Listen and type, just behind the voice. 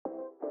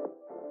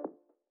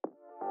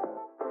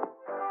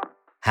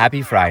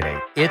Happy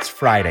Friday. It's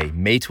Friday,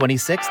 May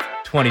 26th,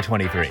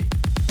 2023.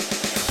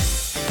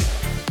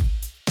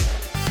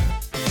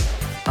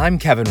 I'm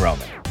Kevin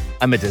Roman.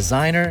 I'm a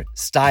designer,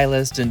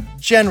 stylist, and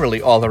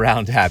generally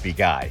all-around happy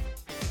guy.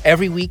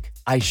 Every week,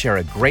 I share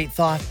a great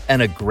thought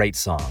and a great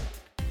song.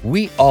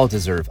 We all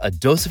deserve a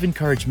dose of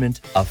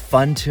encouragement, a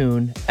fun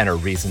tune, and a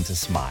reason to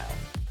smile.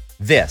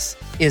 This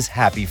is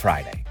Happy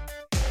Friday.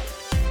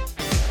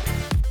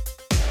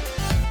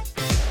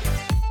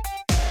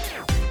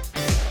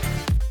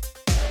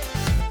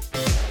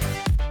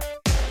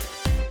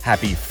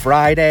 Happy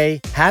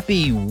Friday.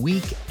 Happy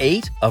week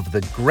 8 of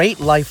the great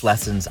life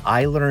lessons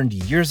I learned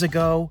years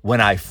ago when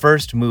I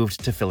first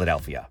moved to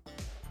Philadelphia.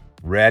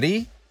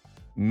 Ready?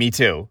 Me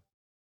too.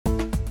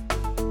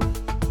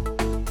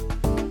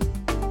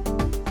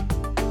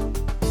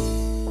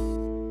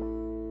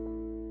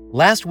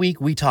 Last week,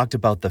 we talked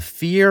about the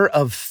fear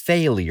of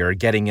failure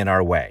getting in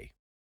our way.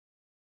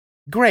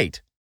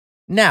 Great.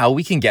 Now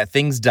we can get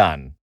things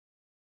done.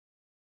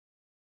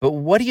 But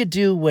what do you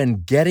do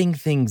when getting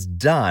things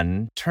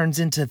done turns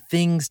into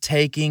things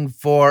taking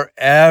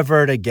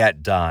forever to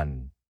get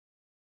done?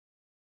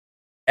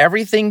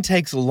 Everything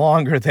takes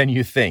longer than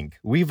you think.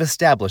 We've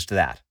established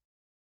that.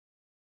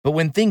 But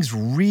when things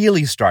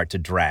really start to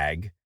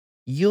drag,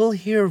 you'll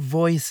hear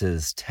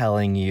voices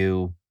telling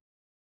you,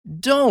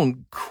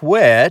 "Don't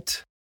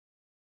quit."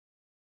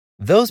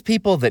 Those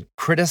people that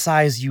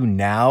criticize you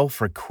now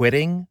for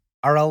quitting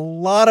are a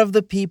lot of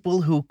the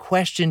people who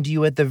questioned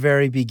you at the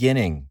very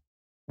beginning.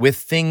 With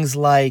things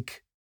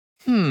like,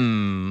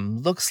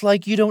 looks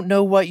like you don't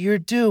know what you're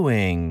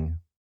doing.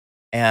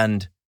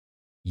 And,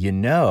 you're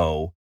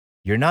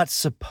not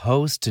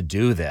supposed to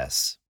do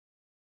this.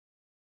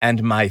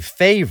 And my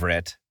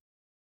favorite,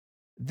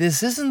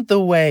 this isn't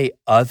the way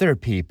other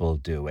people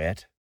do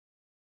it.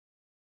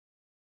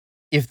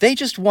 If they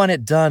just want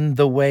it done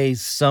the way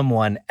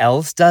someone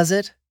else does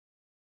it,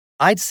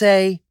 I'd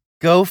say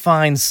go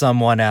find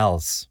someone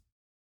else.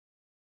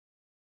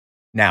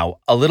 Now,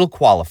 a little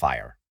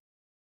qualifier.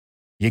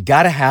 You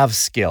gotta have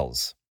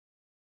skills,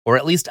 or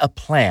at least a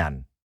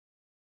plan.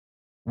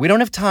 We don't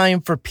have time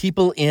for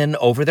people in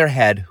over their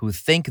head who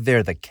think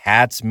they're the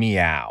cat's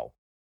meow.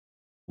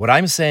 What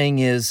I'm saying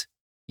is,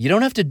 you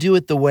don't have to do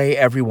it the way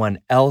everyone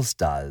else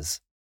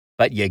does,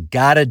 but you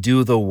gotta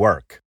do the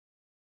work.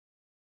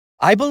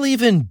 I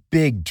believe in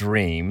big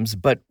dreams,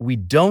 but we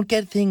don't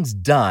get things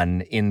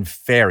done in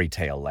fairy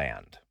tale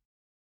land.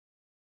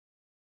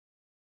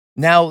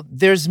 Now,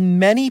 there's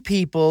many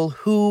people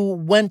who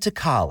went to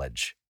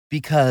college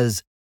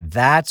because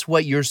that's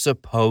what you're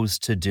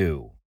supposed to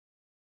do.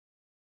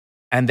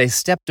 And they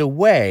stepped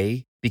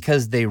away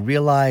because they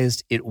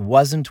realized it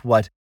wasn't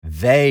what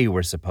they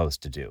were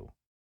supposed to do.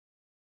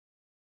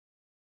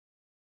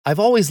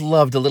 I've always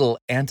loved a little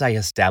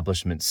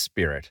anti-establishment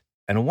spirit,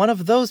 and one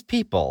of those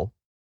people,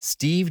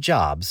 Steve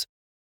Jobs,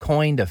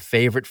 coined a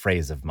favorite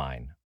phrase of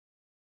mine.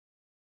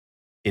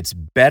 It's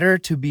better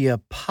to be a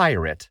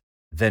pirate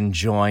than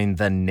join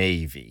the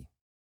Navy.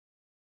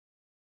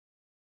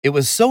 It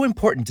was so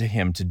important to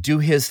him to do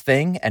his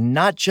thing and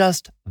not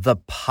just the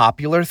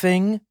popular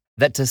thing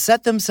that to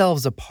set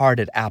themselves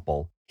apart at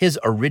Apple, his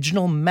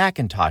original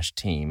Macintosh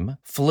team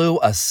flew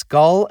a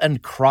skull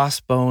and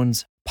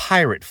crossbones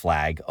pirate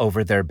flag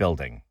over their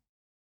building.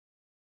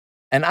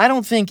 And I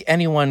don't think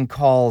anyone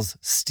calls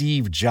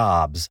Steve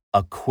Jobs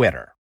a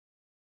quitter.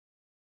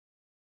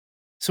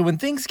 So when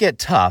things get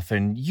tough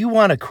and you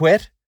want to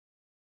quit,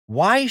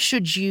 why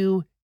should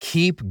you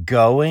keep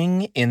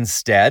going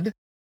instead?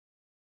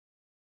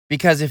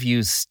 Because if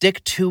you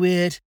stick to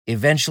it,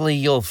 eventually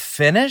you'll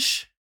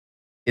finish?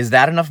 Is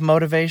that enough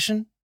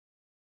motivation?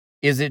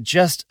 Is it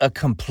just a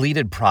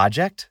completed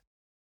project?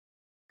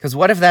 Because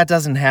what if that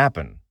doesn't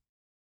happen?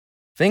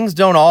 Things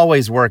don't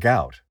always work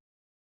out.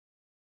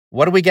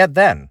 What do we get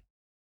then?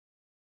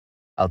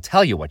 I'll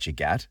tell you what you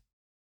get.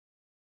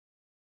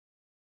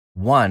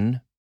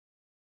 1,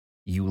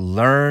 you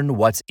learn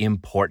what's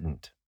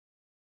important.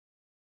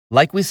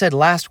 Like we said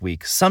last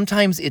week,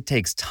 sometimes it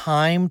takes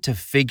time to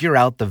figure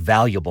out the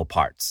valuable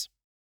parts.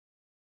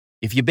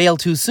 If you bail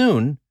too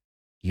soon,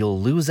 you'll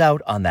lose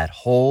out on that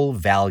whole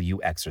value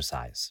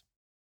exercise.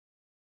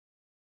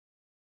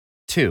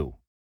 2,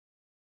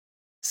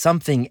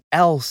 something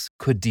else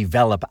could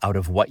develop out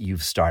of what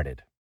you've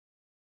started.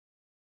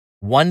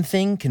 One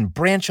thing can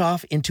branch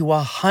off into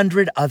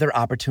 100 other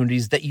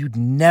opportunities that you'd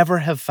never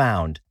have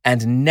found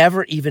and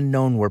never even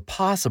known were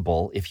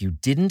possible if you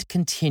didn't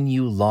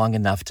continue long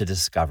enough to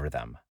discover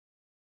them.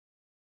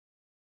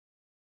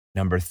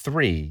 Number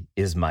 3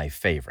 is my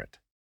favorite.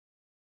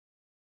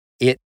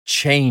 It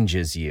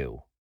changes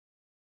you.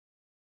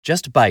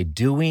 Just by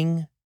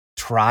doing,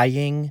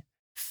 trying,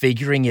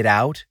 figuring it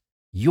out,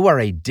 you are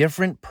a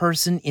different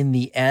person in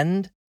the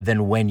end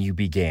than when you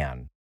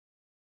began.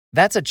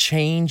 That's a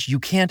change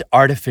you can't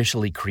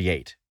artificially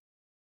create.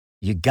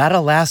 You gotta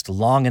last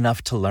long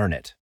enough to learn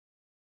it.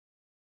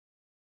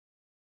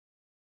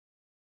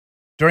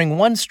 During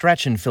one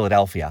stretch in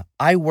Philadelphia,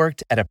 I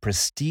worked at a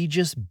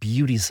prestigious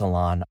beauty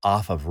salon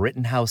off of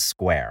Rittenhouse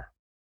Square.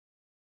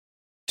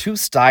 2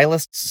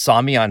 stylists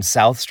saw me on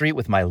South Street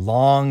with my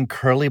long,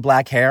 curly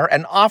black hair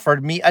and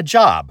offered me a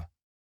job.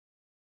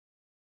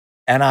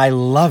 And I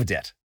loved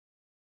it.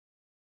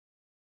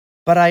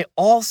 But I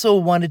also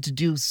wanted to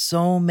do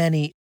so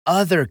many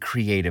other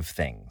creative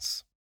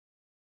things.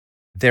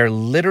 There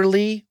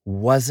literally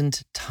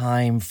wasn't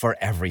time for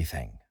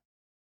everything.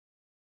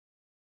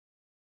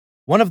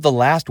 One of the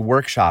last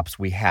workshops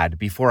we had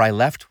before I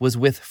left was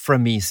with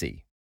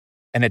Framisi,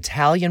 an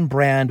Italian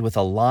brand with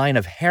a line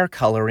of hair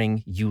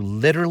coloring you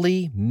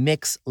literally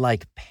mix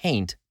like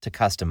paint to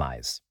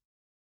customize.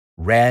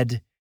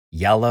 Red,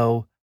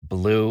 yellow,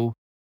 blue.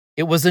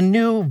 It was a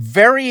new,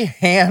 very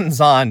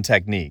hands-on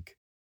technique.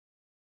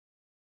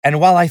 And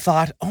while I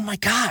thought, oh my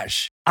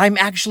gosh, I'm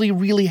actually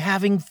really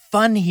having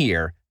fun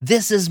here.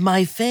 This is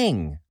my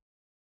thing.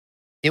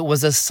 It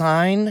was a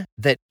sign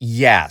that,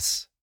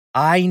 yes,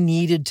 I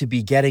needed to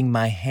be getting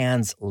my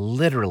hands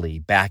literally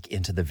back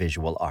into the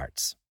visual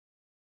arts.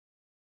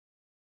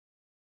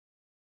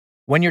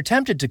 When you're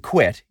tempted to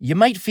quit, you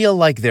might feel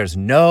like there's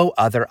no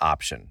other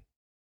option.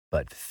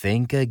 But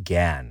think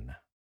again.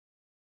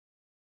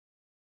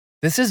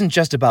 This isn't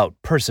just about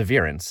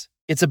perseverance,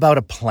 it's about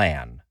a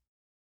plan.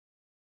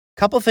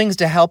 Couple things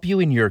to help you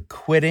in your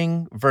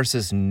quitting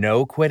versus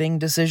no quitting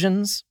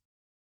decisions.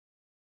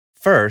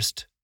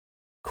 First,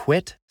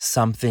 quit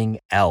something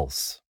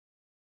else.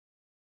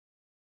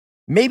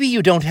 Maybe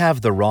you don't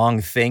have the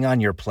wrong thing on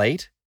your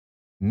plate.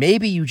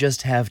 Maybe you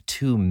just have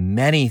too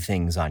many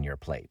things on your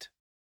plate.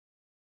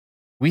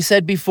 We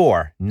said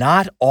before,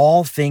 not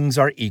all things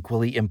are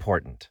equally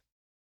important.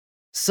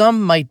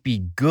 Some might be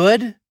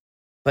good,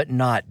 but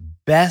not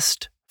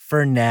best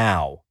for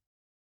now.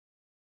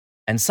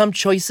 And some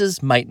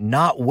choices might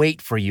not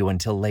wait for you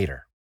until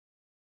later.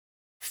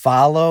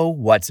 Follow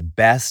what's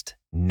best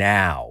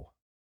now.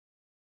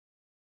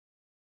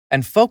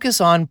 And focus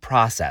on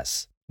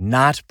process,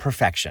 not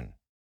perfection.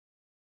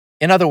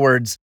 In other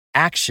words,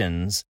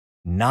 actions,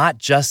 not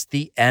just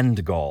the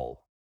end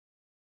goal.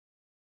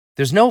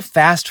 There's no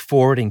fast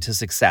forwarding to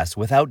success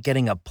without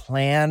getting a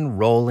plan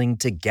rolling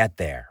to get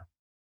there.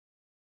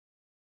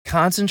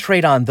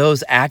 Concentrate on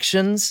those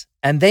actions,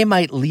 and they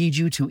might lead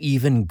you to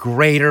even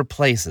greater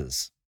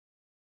places.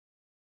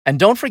 And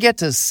don't forget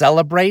to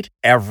celebrate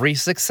every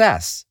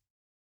success.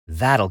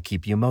 That'll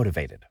keep you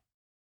motivated.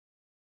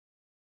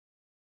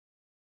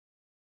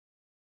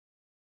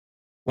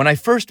 When I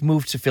first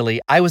moved to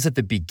Philly, I was at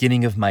the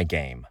beginning of my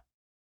game.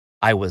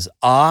 I was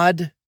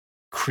odd,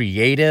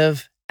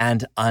 creative,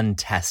 and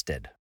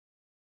untested.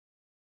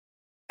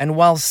 And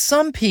while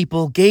some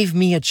people gave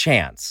me a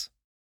chance,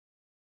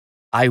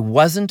 I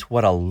wasn't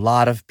what a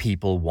lot of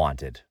people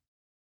wanted.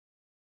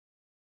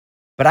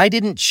 But I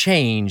didn't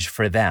change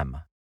for them.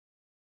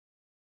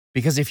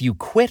 Because if you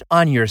quit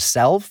on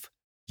yourself,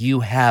 you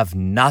have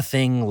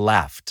nothing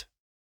left.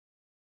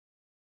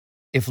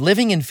 If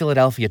living in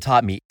Philadelphia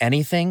taught me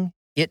anything,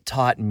 it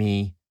taught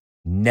me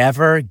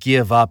never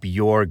give up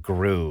your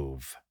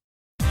groove.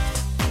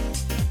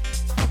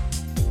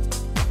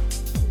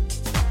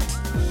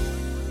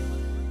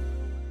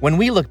 When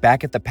we look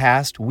back at the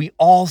past, we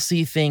all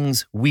see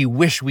things we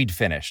wish we'd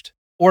finished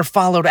or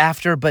followed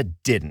after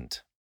but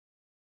didn't.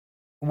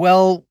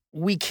 Well,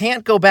 we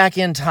can't go back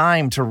in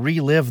time to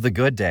relive the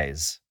good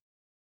days.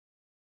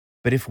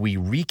 But if we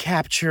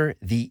recapture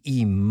the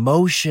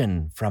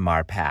emotion from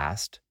our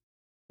past,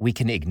 we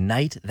can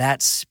ignite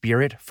that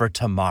spirit for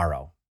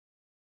tomorrow.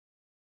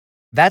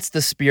 That's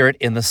the spirit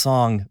in the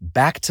song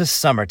Back to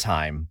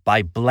Summertime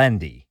by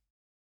Blendy.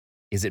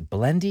 Is it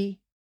Blendy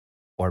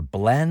or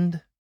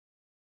Blend?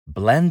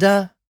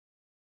 Blenda?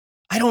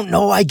 I don't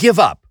know, I give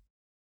up.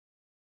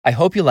 I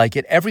hope you like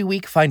it. Every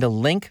week, find a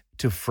link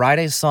to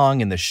Friday's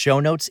song in the show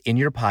notes in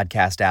your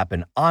podcast app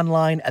and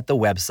online at the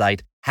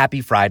website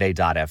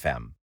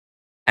happyfriday.fm.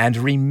 And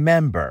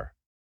remember,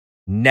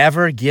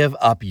 never give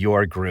up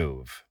your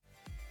groove.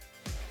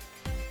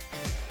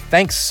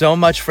 Thanks so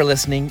much for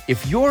listening.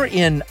 If you're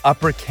in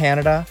Upper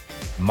Canada,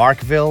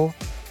 Markville,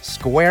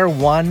 Square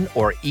One,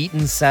 or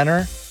Eaton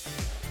Center,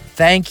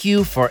 thank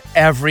you for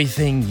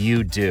everything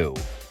you do.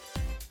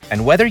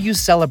 And whether you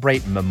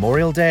celebrate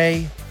Memorial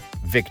Day,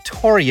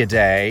 Victoria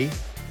Day,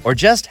 or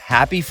just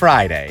Happy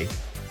Friday,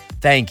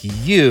 thank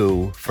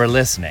you for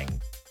listening.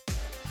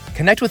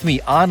 Connect with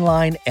me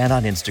online and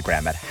on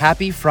Instagram at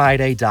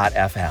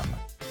happyfriday.fm.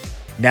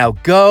 Now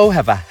go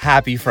have a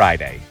happy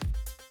Friday.